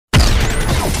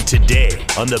today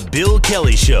on The Bill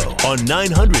Kelly Show on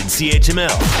 900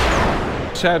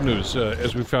 CHML. Sad news,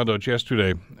 as we found out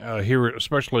yesterday, here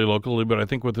especially locally, but I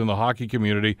think within the hockey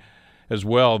community as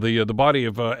well. The body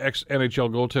of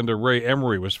ex-NHL goaltender Ray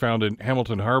Emery was found in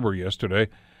Hamilton Harbor yesterday.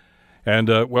 And,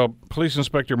 Police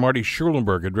Inspector Marty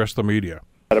Schulenberg addressed the media.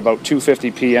 At about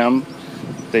 2:50 p.m.,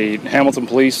 the Hamilton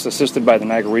Police, assisted by the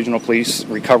Niagara Regional Police,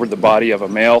 recovered the body of a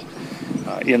male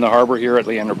in the harbor here at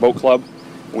Leander Boat Club.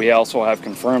 We also have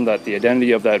confirmed that the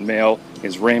identity of that male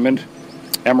is Raymond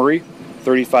Emery,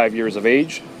 35 years of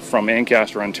age, from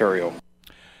Ancaster, Ontario.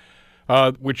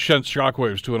 Which sent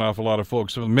shockwaves to an awful lot of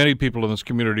folks. Many people in this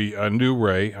community knew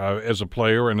Ray as a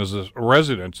player and as a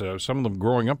resident, some of them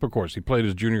growing up, of course. He played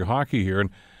his junior hockey here and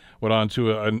went on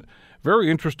to a very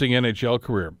interesting NHL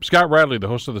career. Scott Radley, the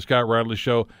host of the Scott Radley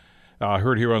Show,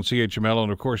 heard here on CHML,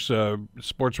 and, of course,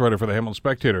 sports writer for the Hamilton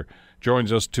Spectator,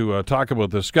 joins us to talk about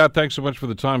this. Scott, thanks so much for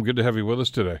the time. Good to have you with us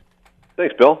today.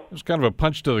 Thanks, Bill. It was kind of a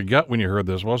punch to the gut when you heard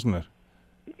this, wasn't it?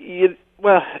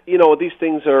 These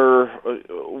things are,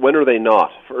 when are they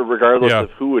not, regardless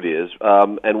of who it is,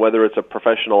 and whether it's a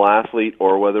professional athlete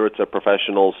or whether it's a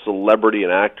professional celebrity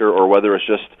and actor or whether it's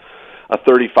just a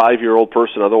 35-year-old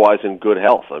person otherwise in good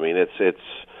health. I mean, it's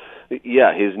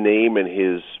his name and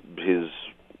his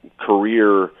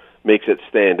career makes it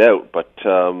stand out, but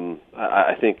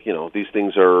I think these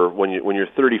things are when you're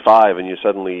 35 and you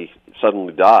suddenly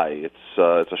die. It's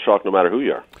a shock no matter who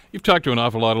you are. You've talked to an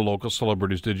awful lot of local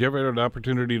celebrities. Did you ever have an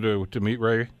opportunity to meet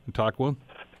Ray and talk with him?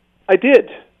 I did.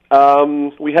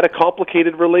 We had a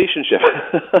complicated relationship.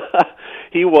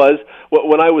 He was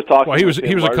when I was talking. Well, he was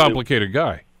a complicated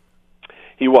guy.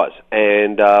 He was,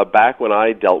 and back when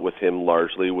I dealt with him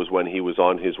largely was when he was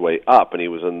on his way up, and he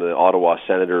was in the Ottawa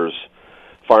Senators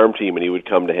farm team, and he would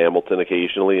come to Hamilton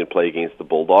occasionally and play against the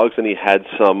Bulldogs, and he had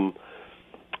some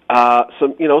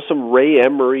Ray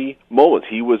Emery moments.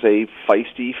 He was a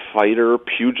feisty fighter,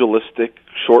 pugilistic,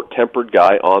 short-tempered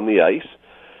guy on the ice,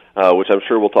 which I'm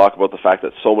sure we'll talk about the fact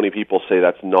that so many people say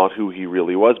that's not who he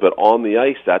really was, but on the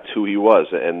ice, that's who he was,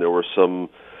 and there were some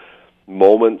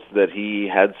moments that he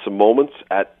had some moments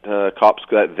at Copps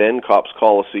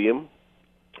Coliseum,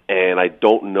 and I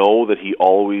don't know that he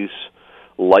always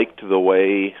liked the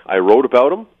way I wrote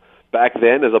about him back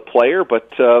then as a player,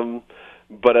 but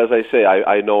as I say,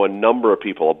 I know a number of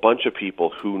people, a bunch of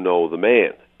people who know the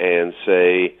man and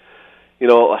say,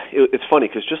 it's funny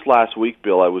because just last week,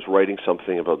 Bill, I was writing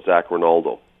something about Zach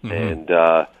Ronaldo and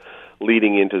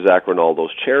leading into Zach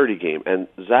Ronaldo's charity game, and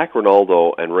Zach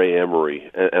Ronaldo and Ray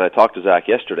Emery, and I talked to Zach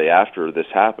yesterday after this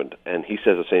happened, and he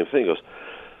says the same thing. He goes,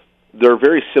 they're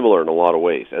very similar in a lot of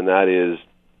ways, and that is,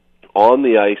 on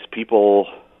the ice, people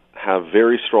have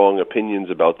very strong opinions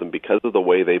about them because of the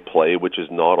way they play, which is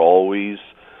not always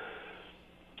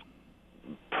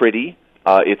pretty.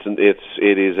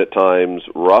 It is at times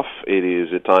rough. It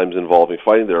is at times involving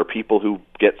fighting. There are people who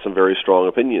get some very strong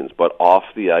opinions, but off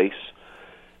the ice,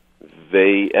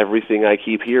 everything I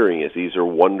keep hearing is these are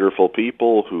wonderful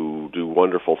people who do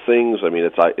wonderful things. I mean,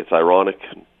 it's ironic,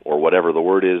 or whatever the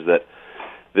word is, that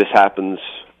this happens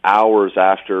hours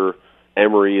after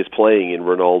Emery is playing in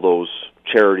Ronaldo's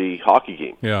charity hockey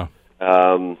game. Yeah.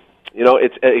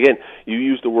 It's again, you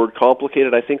used the word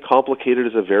complicated. I think complicated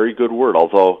is a very good word,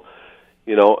 although,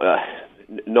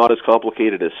 not as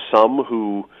complicated as some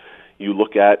who you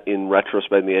look at in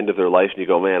retrospect at the end of their life and you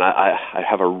go, man, I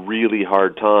have a really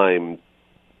hard time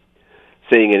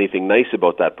saying anything nice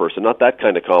about that person. Not that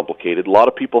kind of complicated. A lot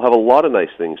of people have a lot of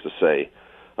nice things to say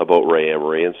about Ray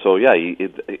Emery, and so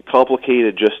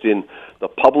complicated just in the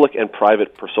public and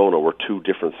private persona were two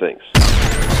different things.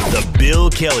 The Bill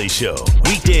Kelly Show,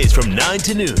 weekdays from 9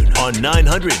 to noon on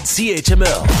 900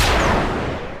 CHML.